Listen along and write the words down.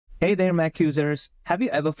Hey there, Mac users. Have you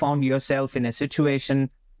ever found yourself in a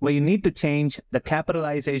situation where you need to change the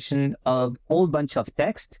capitalization of a whole bunch of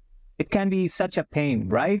text? It can be such a pain,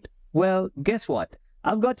 right? Well, guess what?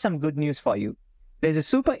 I've got some good news for you. There's a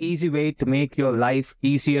super easy way to make your life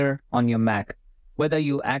easier on your Mac. Whether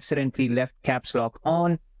you accidentally left caps lock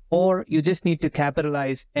on or you just need to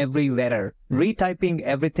capitalize every letter. Retyping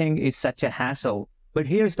everything is such a hassle. But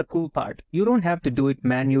here's the cool part. You don't have to do it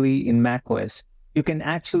manually in macOS. You can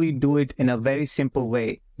actually do it in a very simple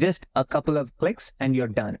way. Just a couple of clicks and you're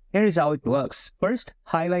done. Here is how it works. First,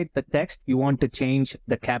 highlight the text you want to change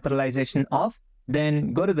the capitalization of.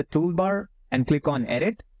 Then go to the toolbar and click on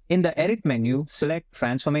Edit. In the Edit menu, select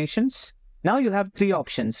Transformations. Now you have three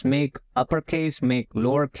options: make uppercase, make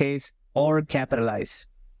lowercase, or capitalize.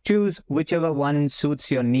 Choose whichever one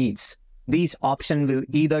suits your needs. These options will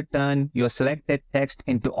either turn your selected text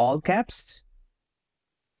into all caps,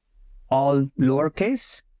 all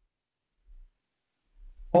lowercase,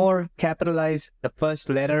 or capitalize the first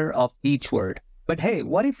letter of each word. But hey,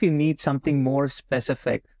 what if you need something more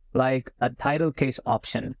specific, like a title case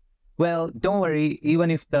option? Well, don't worry,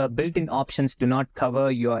 even if the built-in options do not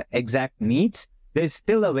cover your exact needs, there's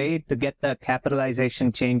still a way to get the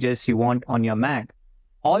capitalization changes you want on your Mac.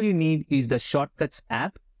 All you need is the Shortcuts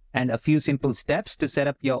app and a few simple steps to set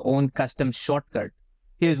up your own custom shortcut.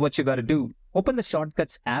 Here's what you gotta do. Open the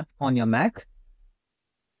Shortcuts app on your Mac.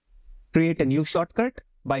 Create a new shortcut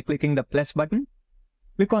by clicking the plus button.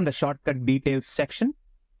 Click on the Shortcut Details section.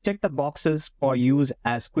 Check the boxes for use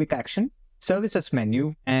as quick action, Services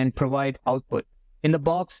menu, and Provide output. In the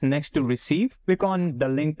box next to Receive, click on the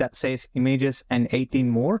link that says Images and 18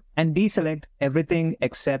 more and deselect everything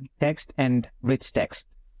except text and rich text.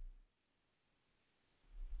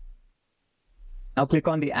 Now click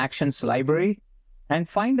on the Actions library and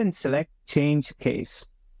find and select Change Case.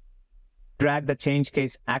 Drag the Change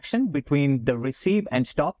Case action between the Receive and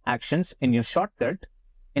Stop actions in your shortcut.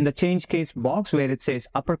 In the Change Case box where it says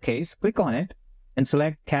Uppercase, click on it and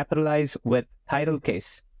select Capitalize with Title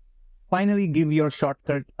Case. Finally, give your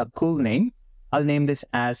shortcut a cool name. I'll name this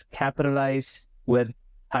as Capitalize with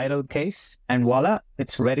Title Case, and voila,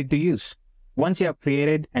 it's ready to use. Once you have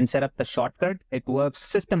created and set up the shortcut, it works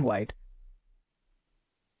system-wide.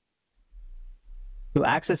 To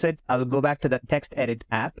access it, I will go back to the TextEdit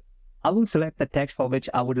app. I will select the text for which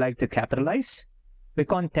I would like to capitalize.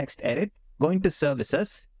 Click on TextEdit, go into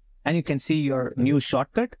Services, and you can see your new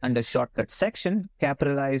shortcut under Shortcut section,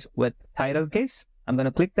 Capitalize with Title Case. I'm going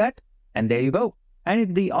to click that, and there you go. And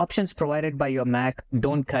if the options provided by your Mac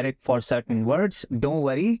don't cut it for certain words, don't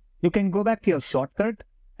worry. You can go back to your shortcut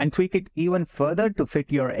and tweak it even further to fit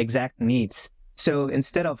your exact needs. So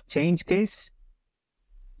instead of Change Case,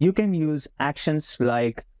 you can use actions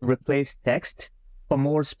like Replace Text for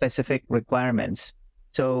more specific requirements.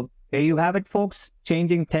 So there you have it, folks.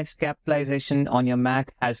 Changing text capitalization on your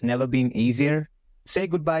Mac has never been easier. Say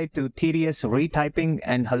goodbye to tedious retyping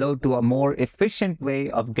and hello to a more efficient way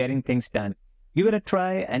of getting things done. Give it a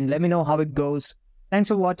try and let me know how it goes. Thanks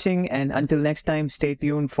for watching, and until next time, stay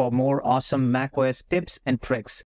tuned for more awesome macOS tips and tricks.